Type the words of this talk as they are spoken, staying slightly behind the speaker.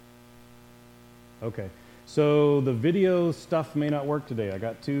Okay. So the video stuff may not work today. I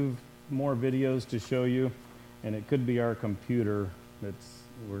got 2 more videos to show you, and it could be our computer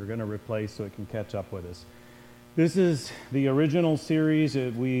we're going to replace so it can catch up with us. This is the original series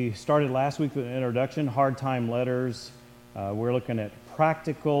that we started last week with an introduction, Hard Time Letters. We're looking at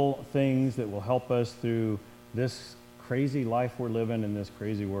practical things that will help us through this crazy life we're living in this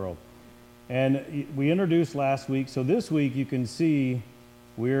crazy world. And we introduced last week, so this week you can see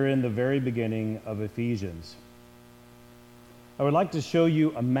we're in the very beginning of Ephesians. I would like to show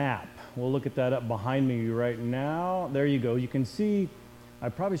you a map. We'll look at that up behind me right now. There you go. You can see, I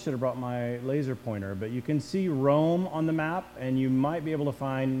probably should have brought my laser pointer, but you can see Rome on the map, and you might be able to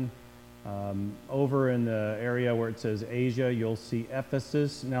find over in the area where it says Asia, you'll see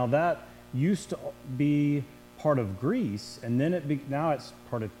Ephesus. Now that used to be part of Greece, and then now it's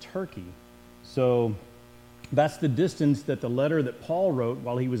part of Turkey. So that's the distance that the letter that Paul wrote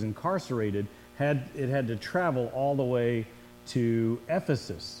while he was incarcerated had to travel all the way to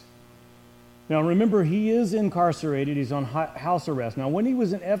Ephesus. Now remember, he is incarcerated. He's on house arrest. Now when he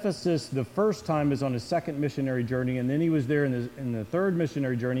was in Ephesus the first time is on his second missionary journey, and then he was there in the third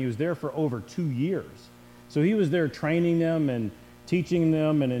missionary journey. He was there for over 2 years. So he was there training them and teaching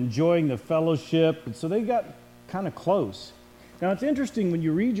them and enjoying the fellowship. And so they got kind of close. Now it's interesting, when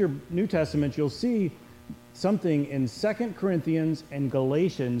you read your New Testament, you'll see something in 2 Corinthians and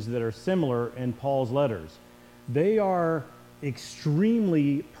Galatians that are similar in Paul's letters. They are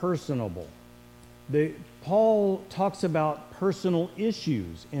extremely personable. Paul talks about personal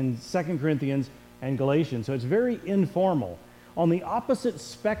issues in 2 Corinthians and Galatians, so it's very informal. On the opposite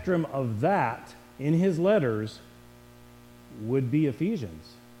spectrum of that, in his letters, would be Ephesians,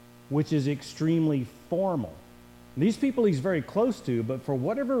 which is extremely formal. These people he's very close to, but for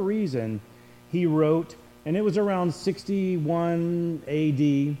whatever reason, he wrote, and it was around 61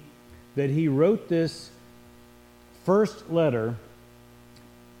 AD that he wrote this first letter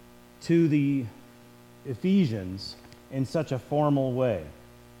to the Ephesians in such a formal way.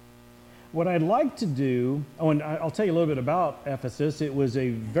 What I'd like to do, and I'll tell you a little bit about Ephesus. It was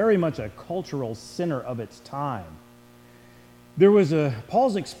very much a cultural center of its time.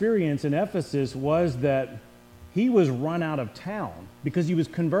 Paul's experience in Ephesus was that he was run out of town because he was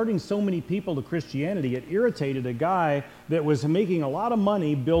converting so many people to Christianity. It irritated a guy that was making a lot of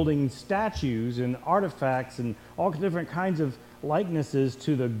money building statues and artifacts and all different kinds of likenesses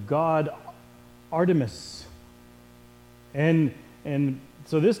to the god Artemis. And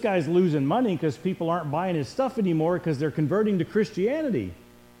so this guy's losing money because people aren't buying his stuff anymore because they're converting to Christianity.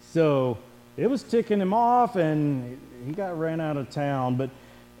 So it was ticking him off, and he got ran out of town. But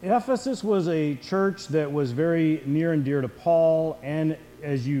Ephesus was a church that was very near and dear to Paul, and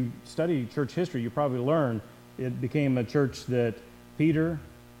as you study church history, you probably learn it became a church that Peter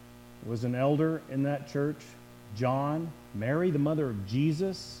was an elder in that church, John, Mary, the mother of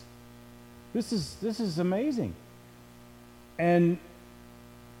Jesus. This is amazing. And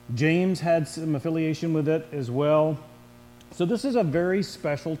James had some affiliation with it as well. So this is a very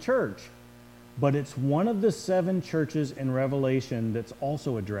special church. But it's one of the 7 churches in Revelation that's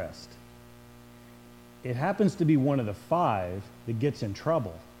also addressed. It happens to be one of the 5 that gets in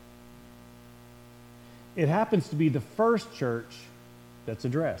trouble. It happens to be the first church that's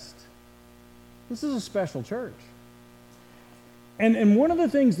addressed. This is a special church. And one of the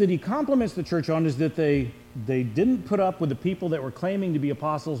things that he compliments the church on is that they didn't put up with the people that were claiming to be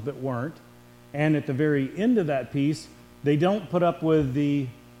apostles but weren't. And at the very end of that piece, they don't put up with the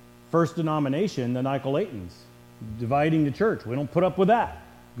first denomination, the Nicolaitans, dividing the church. We don't put up with that.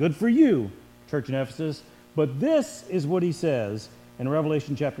 Good for you, church in Ephesus. But this is what he says in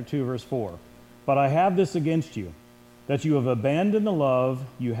Revelation chapter 2, verse 4. But I have this against you, that you have abandoned the love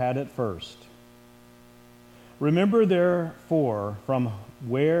you had at first. Remember therefore from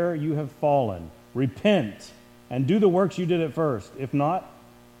where you have fallen. Repent and do the works you did at first. If not,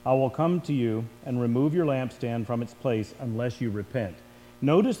 I will come to you and remove your lampstand from its place unless you repent.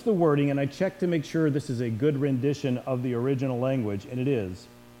 Notice the wording, and I checked to make sure this is a good rendition of the original language, and it is.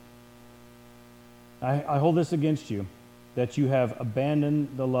 I hold this against you, that you have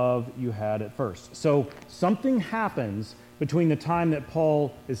abandoned the love you had at first. So something happens between the time that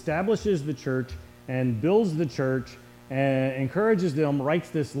Paul establishes the church and builds the church and encourages them, writes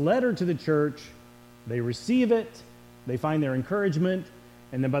this letter to the church. They receive it, they find their encouragement,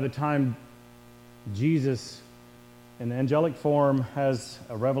 and then by the time Jesus in the angelic form has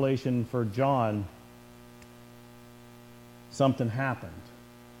a revelation for John, something happened.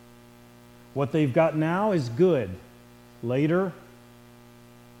 What they've got now is good. Later,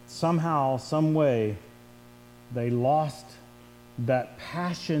 somehow, some way, they lost that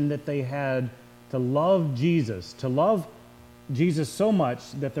passion that they had to love Jesus so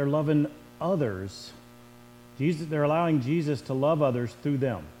much that they're loving others. They're allowing Jesus to love others through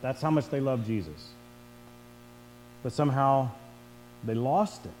them. That's how much they love Jesus. But somehow they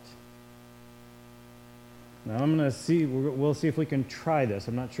lost it. Now we'll see if we can try this.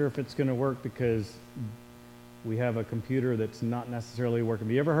 I'm not sure if it's going to work because we have a computer that's not necessarily working.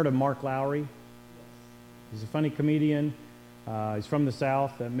 Have you ever heard of Mark Lowry? He's a funny comedian. He's from the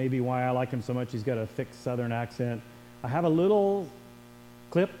South. That may be why I like him so much. He's got a thick Southern accent. I have a little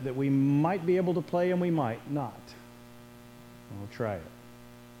clip that we might be able to play and we might not. We'll try it.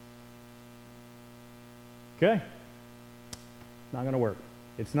 Okay. Not going to work.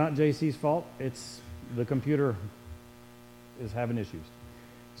 It's not JC's fault. It's the computer is having issues.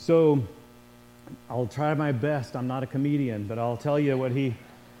 So I'll try my best. I'm not a comedian, but I'll tell you what he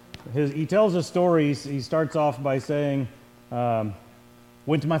tells us stories. He starts off by saying,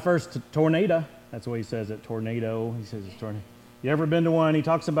 went to my first tornado. That's what he says at tornado. He says it's tornado. You ever been to one? He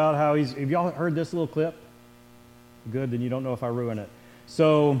talks about how have y'all heard this little clip? Good, then you don't know if I ruin it.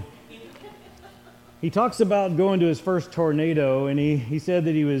 So he talks about going to his first tornado, and he said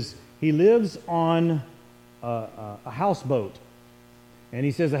that he lives on a houseboat. And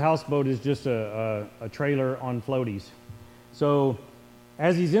he says a houseboat is just a trailer on floaties. So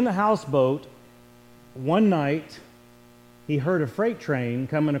as he's in the houseboat, one night he heard a freight train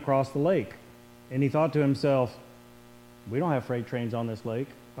coming across the lake. And he thought to himself, we don't have freight trains on this lake.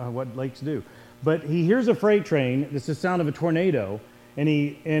 What lakes do? But he hears a freight train. It's the sound of a tornado.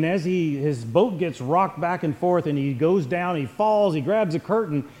 And as his boat gets rocked back and forth, and he goes down, he falls, he grabs a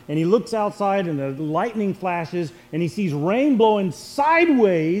curtain, and he looks outside, and the lightning flashes, and he sees rain blowing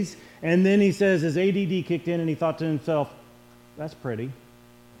sideways. And then he says his ADD kicked in, and he thought to himself, that's pretty.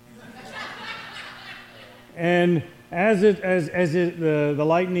 And as the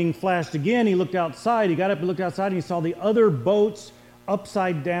lightning flashed again, he looked outside. He got up and looked outside, and he saw the other boats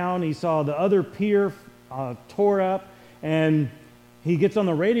upside down. He saw the other pier tore up, and he gets on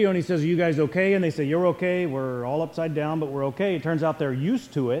the radio and he says, are you guys okay? And they say, you're okay. We're all upside down, but we're okay. It turns out they're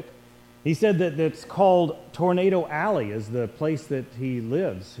used to it. He said that it's called Tornado Alley is the place that he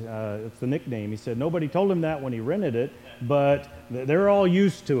lives. It's the nickname. He said nobody told him that when he rented it, but they're all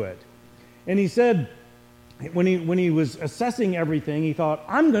used to it. And he said when he was assessing everything, he thought,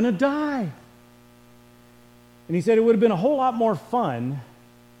 I'm going to die. And he said it would have been a whole lot more fun.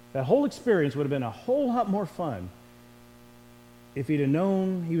 That whole experience would have been a whole lot more fun if he'd have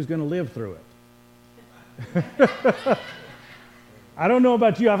known he was going to live through it. I don't know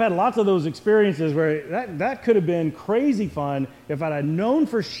about you. I've had lots of those experiences where that could have been crazy fun. If I'd have known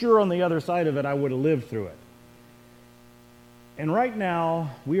for sure on the other side of it, I would have lived through it. And right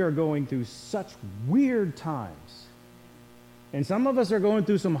now, we are going through such weird times. And some of us are going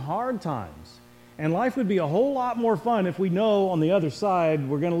through some hard times. And life would be a whole lot more fun if we know on the other side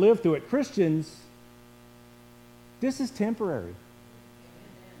we're going to live through it. Christians, this is temporary.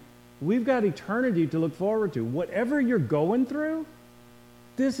 We've got eternity to look forward to. Whatever you're going through,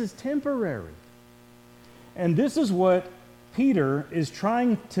 this is temporary. And this is what Peter is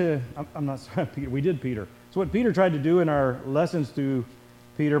trying to, I'm not sorry, Peter, we did Peter. It's what Peter tried to do in our lessons through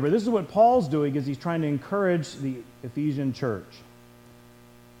Peter, but this is what Paul's doing is he's trying to encourage the Ephesian church.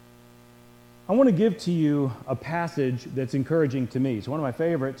 I want to give to you a passage that's encouraging to me. It's one of my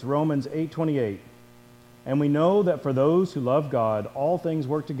favorites, Romans 8:28. And we know that for those who love God, all things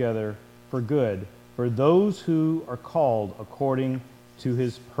work together for good, for those who are called according to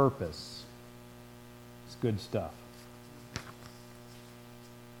his purpose. It's good stuff.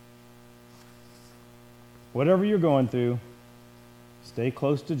 Whatever you're going through, stay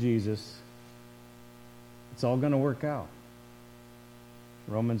close to Jesus. It's all going to work out.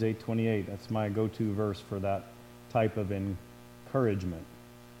 Romans 8:28, that's my go-to verse for that type of encouragement.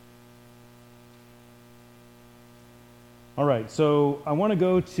 All right, so I want to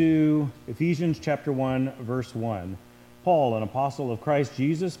go to Ephesians chapter 1, verse 1. Paul, an apostle of Christ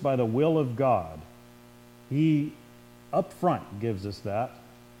Jesus by the will of God. He up front gives us that.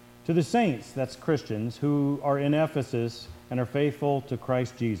 To the saints, that's Christians, who are in Ephesus and are faithful to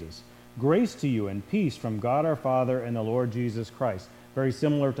Christ Jesus. Grace to you and peace from God our Father and the Lord Jesus Christ. Very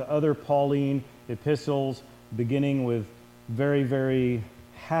similar to other Pauline epistles, beginning with very, very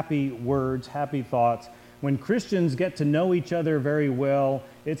happy words, happy thoughts. When Christians get to know each other very well,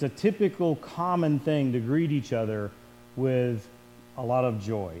 it's a typical common thing to greet each other with a lot of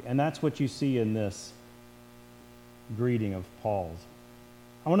joy. And that's what you see in this greeting of Paul's.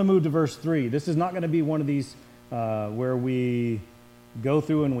 I want to move to verse 3. This is not going to be one of these where we go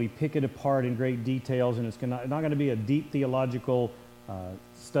through and we pick it apart in great details, and it's not going to be a deep theological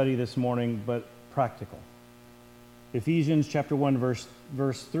study this morning, but practical. Ephesians chapter 1,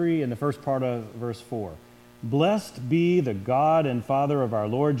 verse 3, and the first part of verse 4. Blessed be the God and Father of our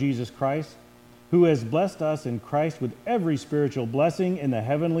Lord Jesus Christ, who has blessed us in Christ with every spiritual blessing in the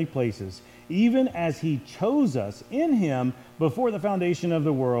heavenly places, even as he chose us in him before the foundation of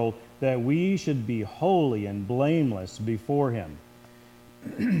the world, that we should be holy and blameless before him.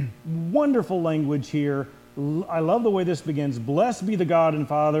 Wonderful language here. I love the way this begins. Blessed be the God and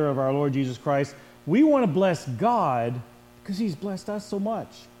Father of our Lord Jesus Christ. We want to bless God because he's blessed us so much.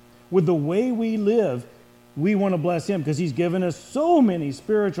 With the way we live, we want to bless him because he's given us so many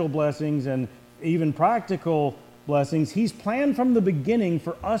spiritual blessings and even practical blessings. He's planned from the beginning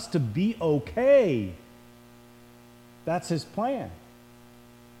for us to be okay. That's his plan.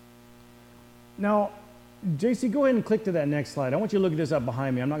 Now, JC, go ahead and click to that next slide. I want you to look at this up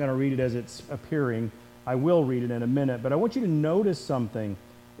behind me. I'm not going to read it as it's appearing. I will read it in a minute, but I want you to notice something.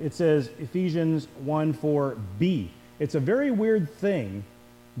 It says Ephesians 1:4b. It's a very weird thing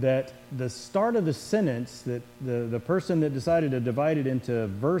that the start of the sentence, that the person that decided to divide it into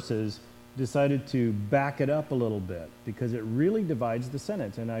verses decided to back it up a little bit because it really divides the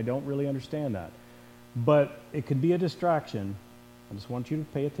sentence, and I don't really understand that. But it could be a distraction. I just want you to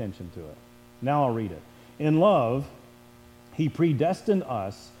pay attention to it. Now I'll read it. In love, he predestined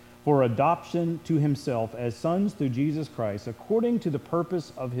us for adoption to himself as sons through Jesus Christ, according to the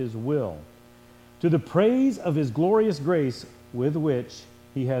purpose of his will, to the praise of his glorious grace with which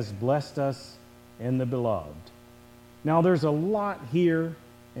he has blessed us in the beloved. Now, there's a lot here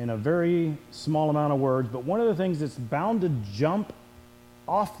in a very small amount of words, but one of the things that's bound to jump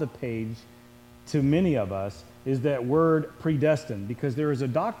off the page to many of us is that word predestined, because there is a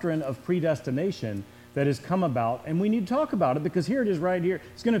doctrine of predestination that has come about, and we need to talk about it because here it is right here.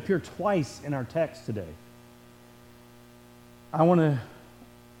 It's going to appear twice in our text today.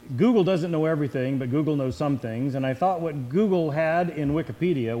 Google doesn't know everything, but Google knows some things, and I thought what Google had in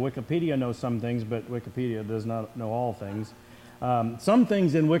Wikipedia knows some things, but Wikipedia does not know all things. Some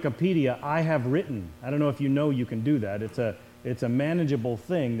things in Wikipedia I have written. I don't know if you know you can do that. It's a manageable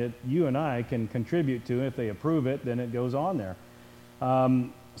thing that you and I can contribute to. If they approve it, then it goes on there.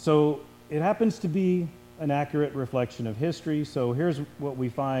 So it happens to be an accurate reflection of history. So here's what we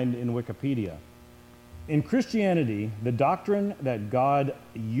find in Wikipedia. In Christianity, the doctrine that God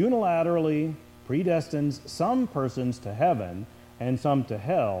unilaterally predestines some persons to heaven and some to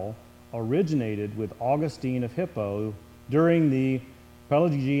hell originated with Augustine of Hippo during the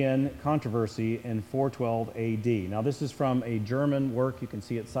Pelagian controversy in 412 AD. Now, this is from a German work. You can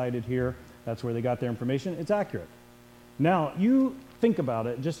see it cited here. That's where they got their information. It's accurate. Now, you think about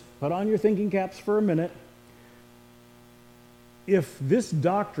it. Just put on your thinking caps for a minute. If this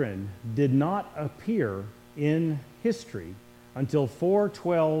doctrine did not appear in history until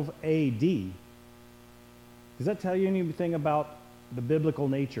 412 AD, does that tell you anything about the biblical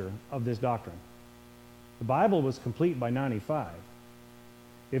nature of this doctrine? The Bible was complete by 95.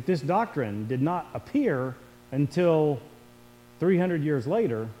 If this doctrine did not appear until 300 years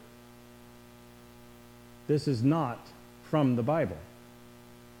later, this is not from the Bible.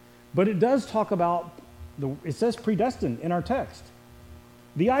 But it does talk about, it says predestined in our text.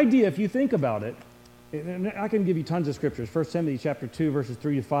 The idea, if you think about it, and I can give you tons of scriptures. 1 Timothy chapter 2, verses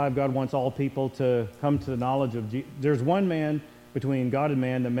 3 to 5, God wants all people to come to the knowledge of Jesus. There's one man between God and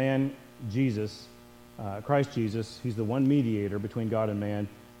man, the man Jesus, Christ Jesus. He's the one mediator between God and man,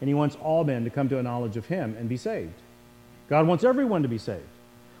 and he wants all men to come to a knowledge of him and be saved. God wants everyone to be saved.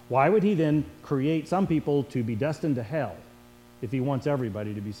 Why would he then create some people to be destined to hell if he wants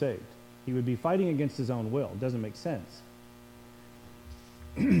everybody to be saved? He would be fighting against his own will. It doesn't make sense.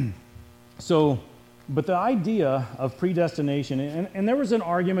 But the idea of predestination, and there was an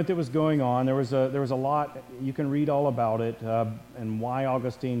argument that was going on. There was a lot. You can read all about it and why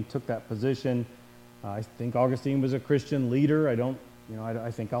Augustine took that position. I think Augustine was a Christian leader.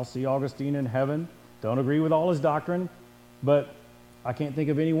 I think I'll see Augustine in heaven. Don't agree with all his doctrine, but I can't think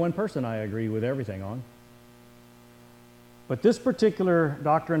of any one person I agree with everything on. But this particular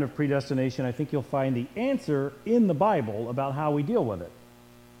doctrine of predestination, I think you'll find the answer in the Bible about how we deal with it.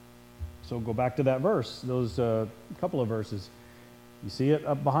 So go back to that verse, those couple of verses. You see it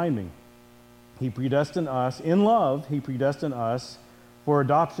up behind me. He predestined us, in love, he predestined us for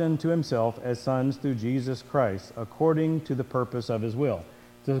adoption to himself as sons through Jesus Christ, according to the purpose of his will.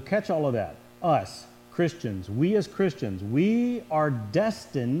 So catch all of that. Us, Christians, we as Christians, we are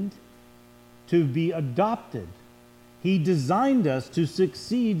destined to be adopted. He designed us to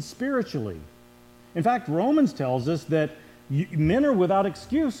succeed spiritually. In fact, Romans tells us that men are without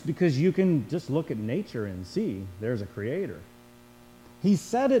excuse because you can just look at nature and see there's a creator. He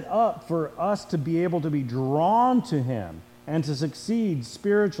set it up for us to be able to be drawn to him and to succeed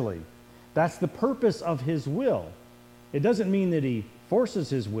spiritually. That's the purpose of his will. It doesn't mean that he forces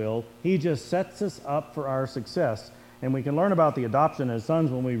his will. He just sets us up for our success. And we can learn about the adoption as sons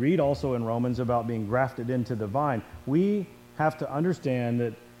when we read also in Romans about being grafted into the vine. We have to understand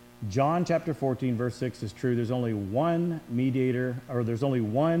that John chapter 14, verse 6 is true. There's only one mediator, or there's only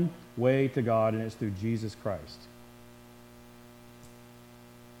one way to God, and it's through Jesus Christ.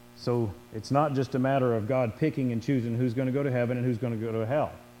 So it's not just a matter of God picking and choosing who's going to go to heaven and who's going to go to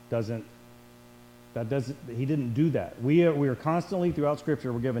hell. He didn't do that. We are constantly throughout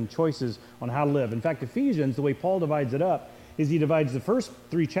Scripture, we're given choices on how to live. In fact, Ephesians, the way Paul divides it up, is he divides the first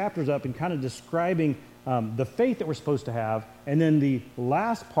 3 chapters up in kind of describing the faith that we're supposed to have, and then the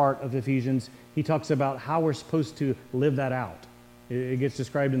last part of Ephesians, he talks about how we're supposed to live that out. It gets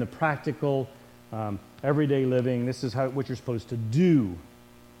described in the practical, everyday living. This is what you're supposed to do.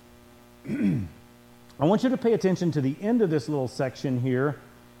 I want you to pay attention to the end of this little section here.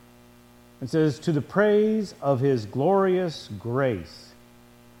 It says, to the praise of his glorious grace,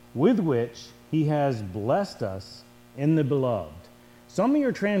 with which he has blessed us in the beloved. Some of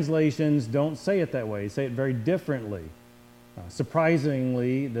your translations don't say it that way. They say it very differently.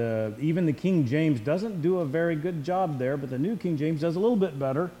 Surprisingly, even the King James doesn't do a very good job there, but the New King James does a little bit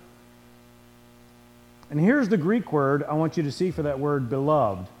better. And here's the Greek word I want you to see for that word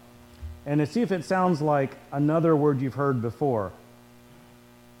beloved. And to see if it sounds like another word you've heard before.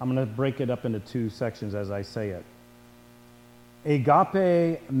 I'm going to break it up into 2 sections as I say it.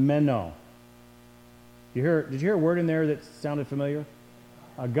 Agape meno. Did you hear a word in there that sounded familiar?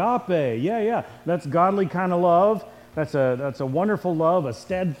 Agape, yeah. That's godly kind of love. That's a wonderful love, a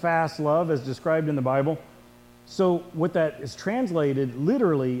steadfast love as described in the Bible. So what that is translated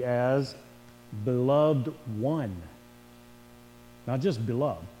literally as beloved one. Not just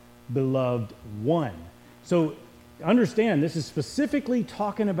beloved, beloved one. So understand, this is specifically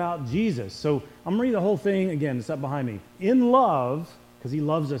talking about Jesus. So I'm going to read the whole thing again. It's up behind me. In love, because he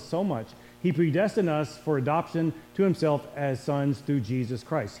loves us so much, he predestined us for adoption to himself as sons through Jesus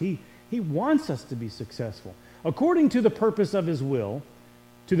Christ. He wants us to be successful. According to the purpose of his will,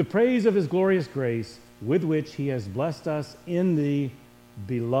 to the praise of his glorious grace, with which he has blessed us in the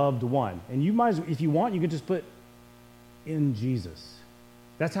beloved one. And you might, if you want, you can just put in Jesus.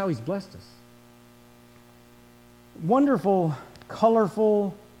 That's how he's blessed us. Wonderful,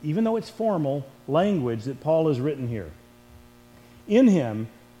 colorful, even though it's formal, language that Paul has written here. In him,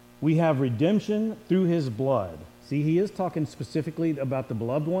 we have redemption through his blood. See, he is talking specifically about the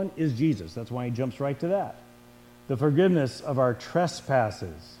beloved one is Jesus. That's why he jumps right to that. The forgiveness of our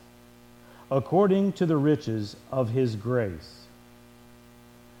trespasses, according to the riches of his grace,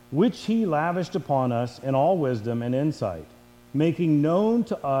 which he lavished upon us in all wisdom and insight, making known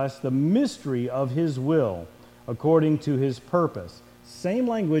to us the mystery of his will, according to his purpose. Same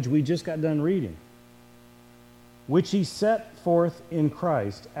language we just got done reading. Which he set forth in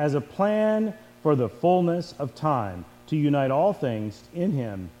Christ as a plan for the fullness of time, to unite all things in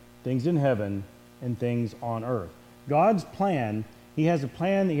him, things in heaven and things on earth. God's plan, he has a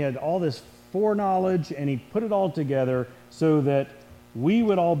plan, he had all this foreknowledge, and he put it all together so that we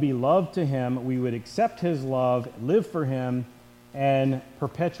would all be loved to him, we would accept his love, live for him, and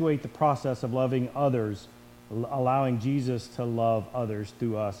perpetuate the process of loving others, allowing Jesus to love others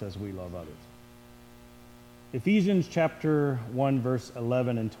through us as we love others. Ephesians chapter 1, verse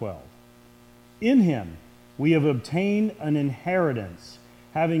 11 and 12. In him we have obtained an inheritance,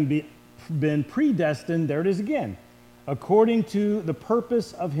 having been predestined, there it is again, according to the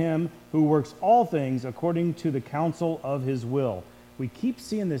purpose of him who works all things according to the counsel of his will. We keep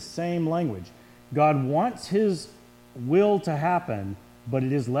seeing this same language. God wants his will to happen, but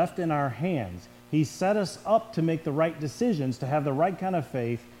it is left in our hands. He set us up to make the right decisions, to have the right kind of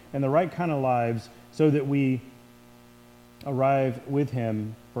faith and the right kind of lives, so that we arrive with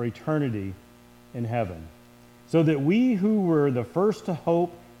him for eternity in heaven. So that we who were the first to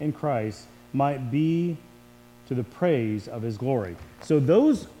hope in Christ might be to the praise of his glory. So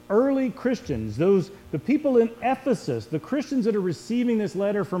those early Christians, the people in Ephesus, the Christians that are receiving this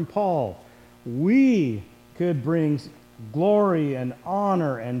letter from Paul, we could bring glory and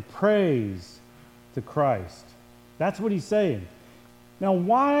honor and praise to Christ. That's what he's saying. Now,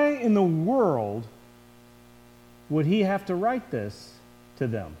 why in the world would he have to write this to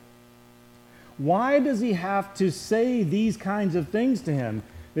them? Why does he have to say these kinds of things to him?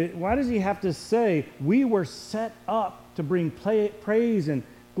 Why does he have to say, we were set up to bring praise and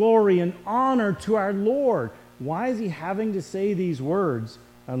glory and honor to our Lord? Why is he having to say these words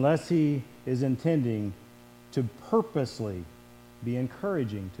unless he is intending to purposely be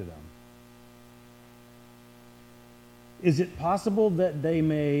encouraging to them. Is it possible that they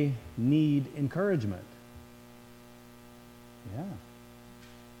may need encouragement? Yeah.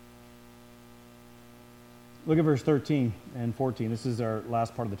 Look at verse 13 and 14. This is our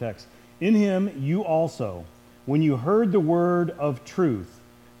last part of the text. In him you also, when you heard the word of truth,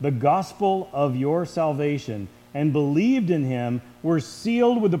 the gospel of your salvation, and believed in him, were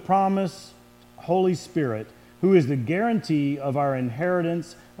sealed with the promised Holy Spirit, who is the guarantee of our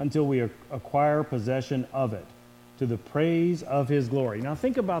inheritance until we acquire possession of it, to the praise of his glory. Now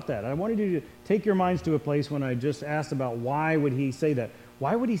think about that. I wanted you to take your minds to a place when I just asked about why would he say that.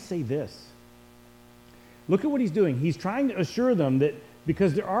 Why would he say this? Look at what he's doing. He's trying to assure them that,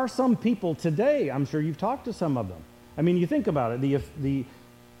 because there are some people today, I'm sure you've talked to some of them. I mean, you think about it. The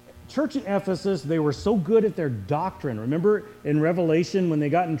church in Ephesus, they were so good at their doctrine. Remember in Revelation when they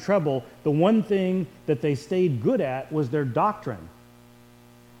got in trouble, the one thing that they stayed good at was their doctrine.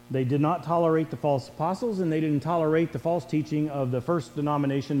 They did not tolerate the false apostles, and they didn't tolerate the false teaching of the first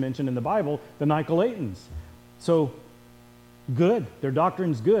denomination mentioned in the Bible, the Nicolaitans. So, good. Their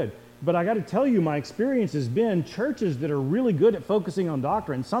doctrine's good. But I got to tell you, my experience has been churches that are really good at focusing on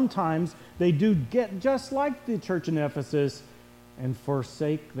doctrine, sometimes they do get just like the church in Ephesus and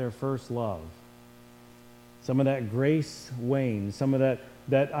forsake their first love. Some of that grace wanes. Some of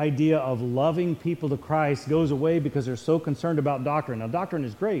that idea of loving people to Christ goes away because they're so concerned about doctrine. Now, doctrine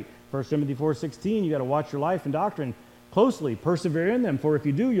is great. 1 Timothy 4:16, you got to watch your life and doctrine closely. Persevere in them, for if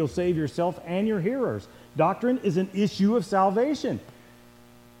you do, you'll save yourself and your hearers. Doctrine is an issue of salvation.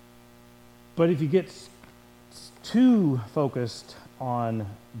 But if you get too focused on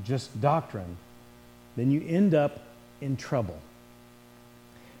just doctrine, then you end up in trouble.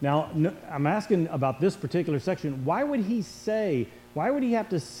 Now, I'm asking about this particular section. Why would he have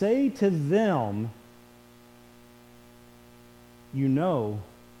to say to them, you know,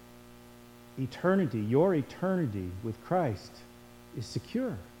 eternity, your eternity with Christ is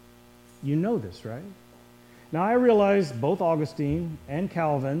secure? You know this, right? Now, I realize both Augustine and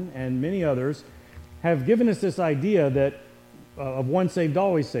Calvin and many others have given us this idea that of once saved,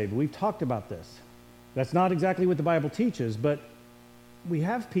 always saved. We've talked about this. That's not exactly what the Bible teaches, but we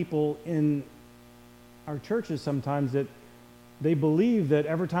have people in our churches sometimes that they believe that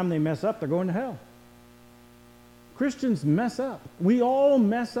every time they mess up, they're going to hell. Christians mess up. We all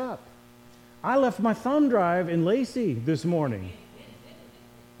mess up. I left my thumb drive in Lacey this morning.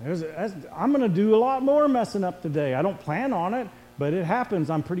 I'm going to do a lot more messing up today. I don't plan on it, but it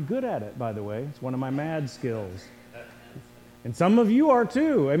happens. I'm pretty good at it, by the way. It's one of my mad skills. And some of you are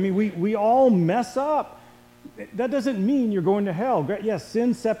too. I mean, we all mess up. That doesn't mean you're going to hell. Yes,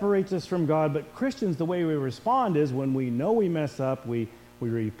 sin separates us from God, but Christians, the way we respond is when we know we mess up, we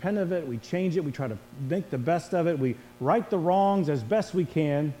repent of it, we change it, we try to make the best of it, we right the wrongs as best we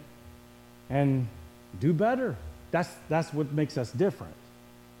can, and do better. That's what makes us different.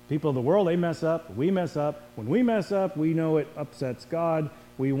 People of the world, they mess up, we mess up. When we mess up, we know it upsets God.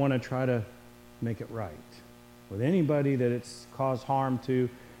 We want to try to make it right. With anybody that it's caused harm to,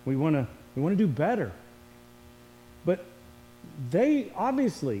 we want to do better. But there's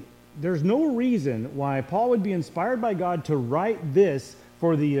no reason why Paul would be inspired by God to write this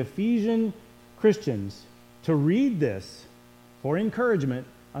for the Ephesian Christians, to read this for encouragement,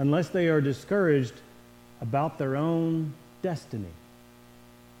 unless they are discouraged about their own destiny.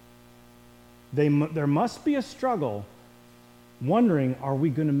 There must be a struggle wondering, are we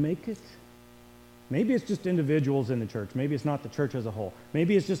going to make it? Maybe it's just individuals in the church. Maybe it's not the church as a whole.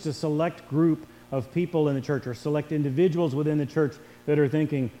 Maybe it's just a select group of people in the church or select individuals within the church that are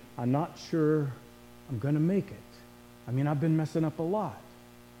thinking, I'm not sure I'm going to make it. I mean, I've been messing up a lot.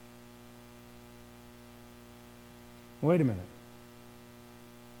 Wait a minute.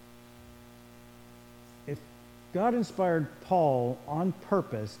 If God inspired Paul on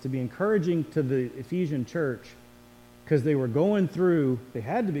purpose to be encouraging to the Ephesian church because they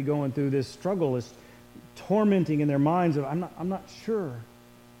had to be going through this struggle, this tormenting in their minds of, I'm not sure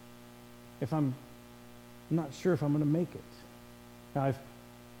if I'm going to make it. Now,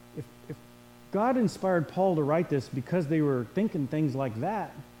 if God inspired Paul to write this because they were thinking things like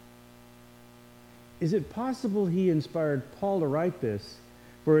that, is it possible he inspired Paul to write this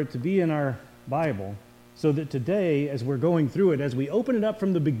for it to be in our Bible so that today, as we're going through it, as we open it up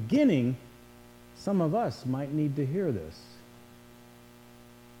from the beginning, some of us might need to hear this?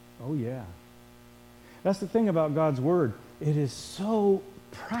 Oh, yeah. That's the thing about God's Word. It is so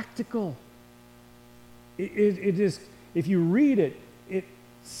practical. It is, if you read it, it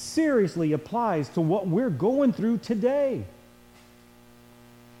seriously applies to what we're going through today.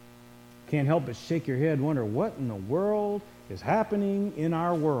 Can't help but shake your head and wonder, what in the world is happening in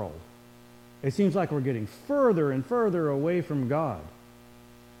our world. It seems like we're getting further and further away from God.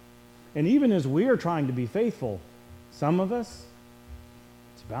 And even as we are trying to be faithful, some of us,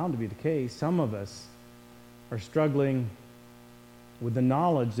 it's bound to be the case, some of us are struggling with the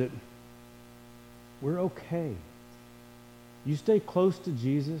knowledge that we're okay. You stay close to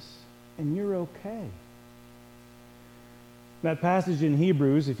Jesus and you're okay. That passage in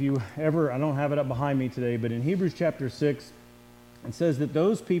Hebrews, if you ever, I don't have it up behind me today, but in Hebrews chapter 6, it says that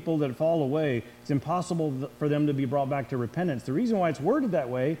those people that fall away, it's impossible for them to be brought back to repentance. The reason why it's worded that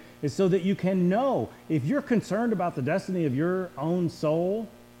way is so that you can know. If you're concerned about the destiny of your own soul,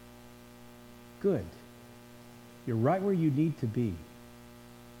 good. You're right where you need to be.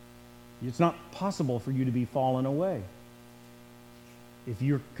 It's not possible for you to be fallen away if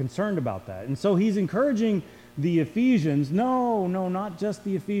you're concerned about that. And so he's encouraging the Ephesians. No, not just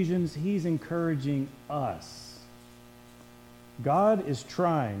the Ephesians. He's encouraging us. God is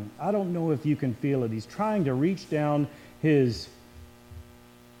trying. I don't know if you can feel it. He's trying to reach down his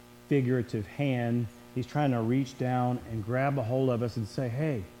figurative hand. He's trying to reach down and grab a hold of us and say,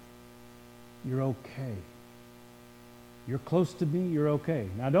 hey, you're okay. You're close to me, you're okay.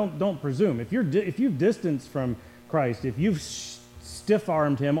 Now don't presume. If you've distanced from Christ, if you've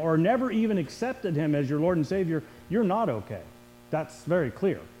stiff-armed him or never even accepted him as your Lord and Savior, you're not okay. That's very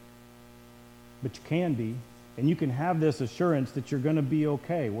clear. But you can be. And you can have this assurance that you're going to be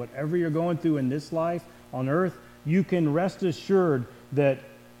okay. Whatever you're going through in this life on earth, you can rest assured that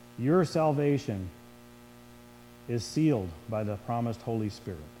your salvation is sealed by the promised Holy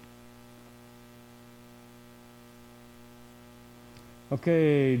Spirit.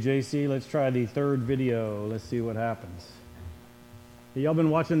 Okay, JC, let's try the third video. Let's see what happens. Have y'all been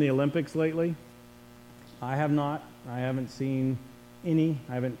watching the Olympics lately? I have not. I haven't seen any.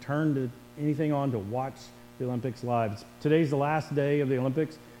 I haven't turned anything on to watch the Olympics live. Today's the last day of the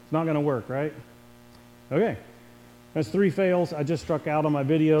Olympics. It's not going to work, right? Okay. That's 3 fails. I just struck out on my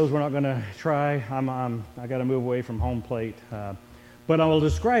videos. We're not going to try. I got to move away from home plate. But I will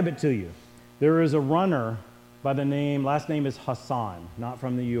describe it to you. There is a runner by the name, last name is Hassan, not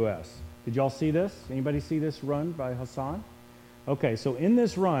from the U.S. Did y'all see this? Anybody see this run by Hassan? Okay, so in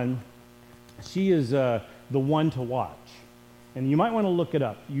this run, she is the one to watch. And you might want to look it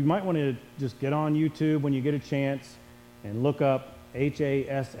up. You might want to just get on YouTube when you get a chance and look up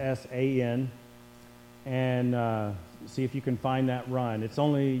Hassan and see if you can find that run.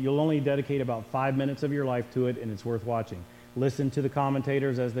 You'll only dedicate about 5 minutes of your life to it, and it's worth watching. Listen to the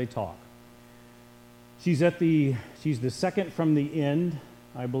commentators as they talk. She's the second from the end,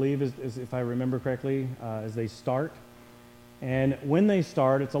 I believe, if I remember correctly, as they start. And when they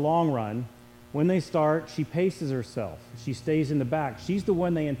start, it's a long run. When they start, she paces herself. She stays in the back. She's the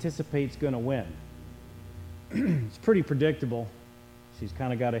one they anticipate is going to win. It's pretty predictable. She's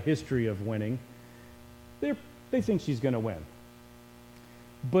kind of got a history of winning. They think she's going to win.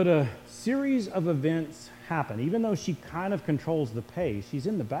 But a series of events happen. Even though she kind of controls the pace, she's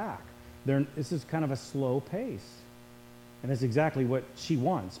in the back. This is kind of a slow pace. And that's exactly what she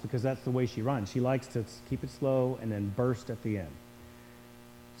wants, because that's the way she runs. She likes to keep it slow and then burst at the end.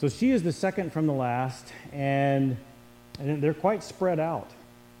 So she is the second from the last, and they're quite spread out.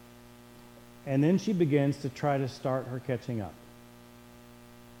 And then she begins to try to start her catching up.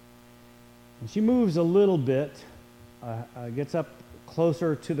 And she moves a little bit, gets up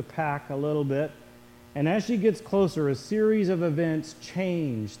closer to the pack a little bit, and as she gets closer, a series of events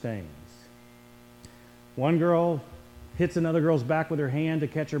change things. One girl hits another girl's back with her hand to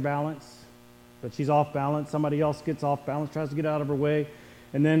catch her balance, but she's off balance. Somebody else gets off balance, tries to get out of her way.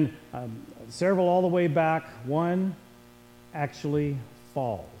 And then several all the way back, one actually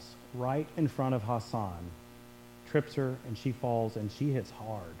falls right in front of Hassan, trips her, and she falls, and she hits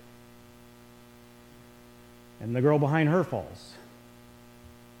hard. And the girl behind her falls,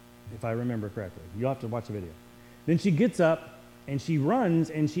 if I remember correctly. You'll have to watch the video. Then she gets up, and she runs,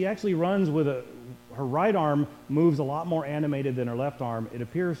 and she actually runs with her right arm moves a lot more animated than her left arm. It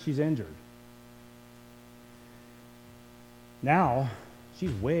appears she's injured. Now,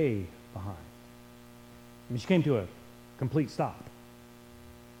 she's way behind. I mean, she came to a complete stop.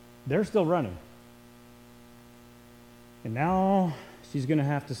 They're still running. And now she's going to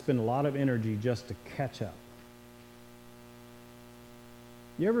have to spend a lot of energy just to catch up.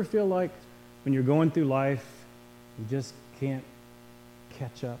 You ever feel like when you're going through life, you just can't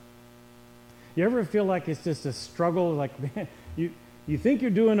catch up? You ever feel like it's just a struggle, like, man, you think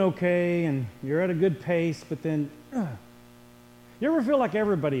you're doing okay and you're at a good pace, but then, you ever feel like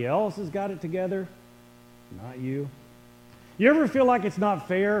everybody else has got it together? Not you. You ever feel like it's not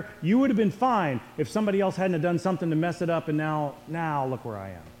fair? You would have been fine if somebody else hadn't have done something to mess it up, and now look where I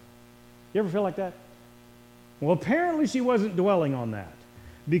am. You ever feel like that? Well, apparently she wasn't dwelling on that,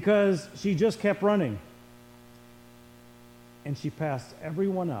 because she just kept running. And she passed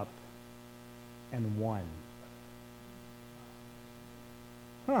everyone up and won.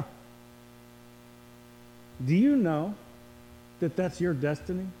 Huh. Do you know that that's your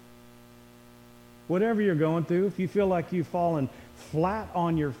destiny? Whatever you're going through, if you feel like you've fallen flat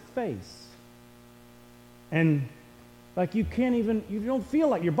on your face, and like you don't feel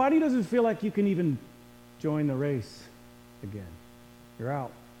like, your body doesn't feel like you can even join the race again. You're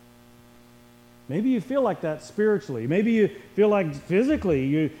out. Maybe you feel like that spiritually. Maybe you feel like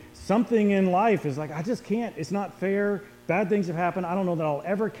physically, something in life is like, I just can't. It's not fair. Bad things have happened. I don't know that I'll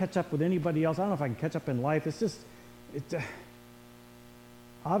ever catch up with anybody else. I don't know if I can catch up in life.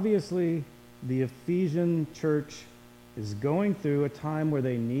 Obviously, the Ephesian church is going through a time where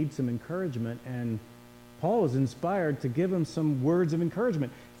they need some encouragement, and Paul is inspired to give them some words of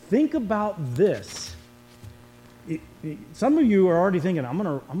encouragement. Think about this. Some of you are already thinking, I'm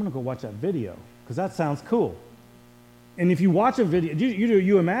gonna go watch that video because that sounds cool. And if you watch a video,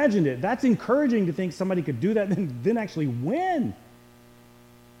 you imagined it. That's encouraging to think somebody could do that and then actually win.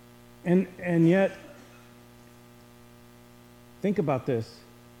 And yet, think about this.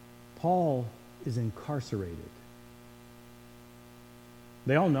 Paul is incarcerated.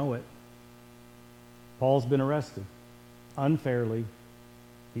 They all know it. Paul's been arrested unfairly.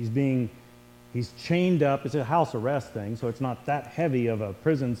 He's chained up. It's a house arrest thing, so it's not that heavy of a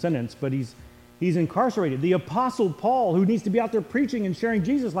prison sentence, but he's incarcerated. The Apostle Paul, who needs to be out there preaching and sharing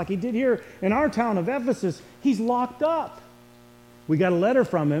Jesus like he did here in our town of Ephesus, he's locked up. We got a letter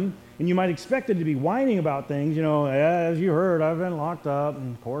from him, and you might expect it to be whining about things. As you heard, I've been locked up,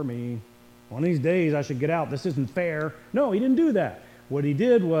 and poor me. One of these days I should get out. This isn't fair. No, he didn't do that. What he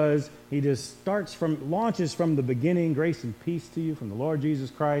did was he just launches from the beginning, grace and peace to you from the Lord Jesus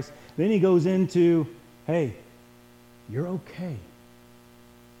Christ. Then he goes into, hey, you're okay.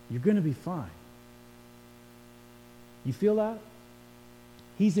 You're going to be fine. You feel that?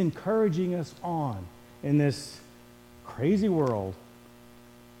 He's encouraging us on in this crazy world.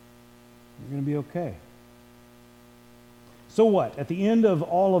 You're going to be okay. So what? At the end of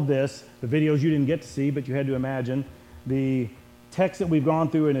all of this, the videos you didn't get to see, but you had to imagine, the text that we've gone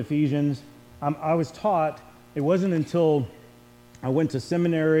through in Ephesians, I was taught, it wasn't until I went to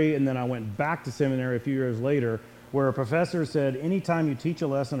seminary and then I went back to seminary a few years later, where a professor said, anytime you teach a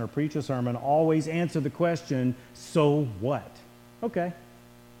lesson or preach a sermon, always answer the question, so what? Okay.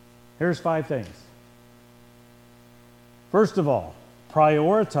 Here's 5 things. First of all,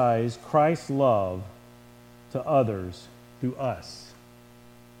 prioritize Christ's love to others through us,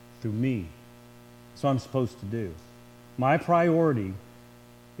 through me. That's what I'm supposed to do. My priority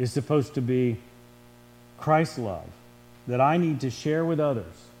is supposed to be Christ's love that I need to share with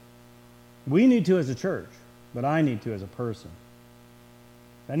others. We need to as a church, but I need to as a person.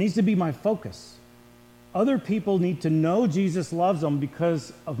 That needs to be my focus. Other people need to know Jesus loves them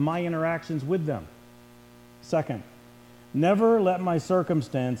because of my interactions with them. Second, never let my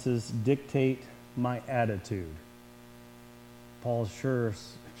circumstances dictate my attitude. Paul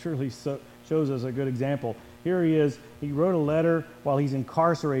surely shows us a good example. Here he is. He wrote a letter while he's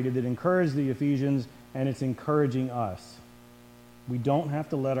incarcerated that encouraged the Ephesians, and it's encouraging us. We don't have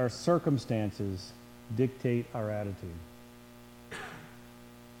to let our circumstances dictate our attitude.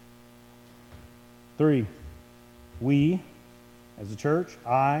 3, we, as a church,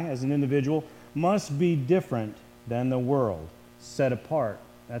 I, as an individual, must be different than the world, set apart.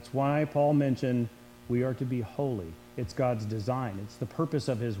 That's why Paul mentioned we are to be holy. It's God's design. It's the purpose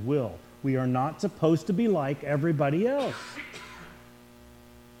of His will. We are not supposed to be like everybody else.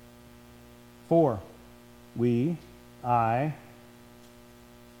 4, I,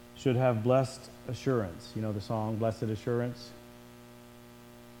 should have blessed assurance. You know the song, Blessed Assurance?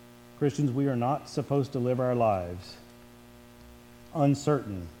 Christians, we are not supposed to live our lives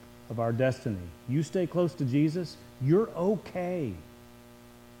uncertain of our destiny. You stay close to Jesus, you're okay.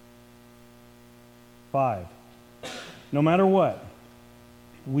 5, no matter what,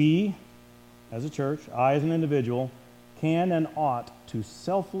 we, as a church, I as an individual, can and ought to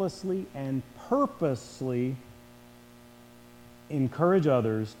selflessly and purposely encourage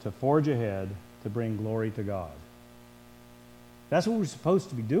others to forge ahead to bring glory to God. That's what we're supposed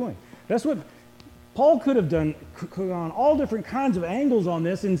to be doing. That's what Paul could have done, on all different kinds of angles on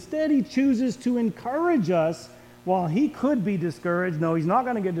this. Instead, he chooses to encourage us while he could be discouraged. No, he's not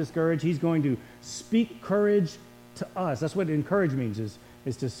going to get discouraged. He's going to speak courage to us. That's what encourage means,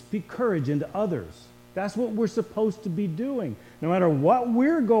 is to speak courage into others. That's what we're supposed to be doing. No matter what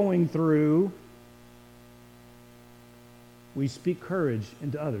we're going through, we speak courage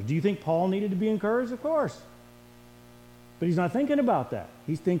into others. Do you think Paul needed to be encouraged? Of course. But he's not thinking about that.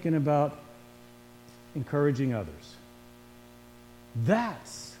 He's thinking about encouraging others.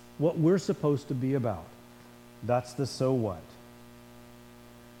 That's what we're supposed to be about. That's the so what.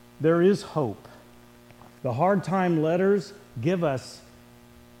 There is hope. The hard time letters give us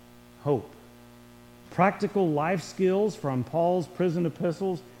hope. Practical life skills from Paul's prison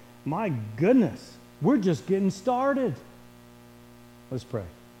epistles. My goodness, we're just getting started. Let's pray.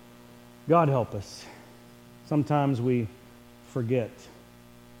 God help us. Sometimes we forget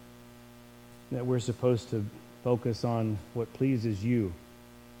that we're supposed to focus on what pleases you.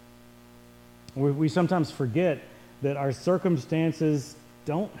 We sometimes forget that our circumstances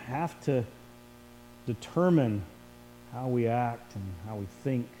don't have to determine how we act and how we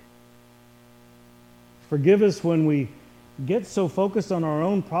think. Forgive us when we get so focused on our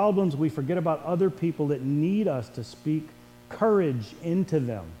own problems, we forget about other people that need us to speak courage into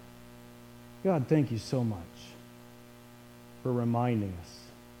them. God, thank you so much for reminding us.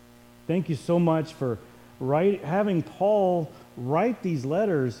 Thank you so much for having Paul write these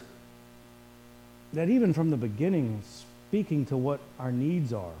letters that even from the beginning speaking to what our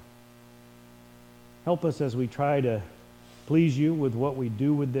needs are. Help us as we try to please you with what we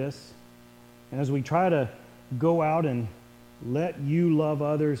do with this, and as we try to go out and let you love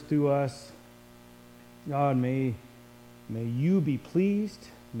others through us. God, may you be pleased,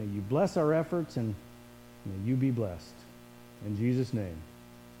 may you bless our efforts, and may you be blessed. In Jesus' name,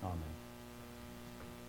 amen.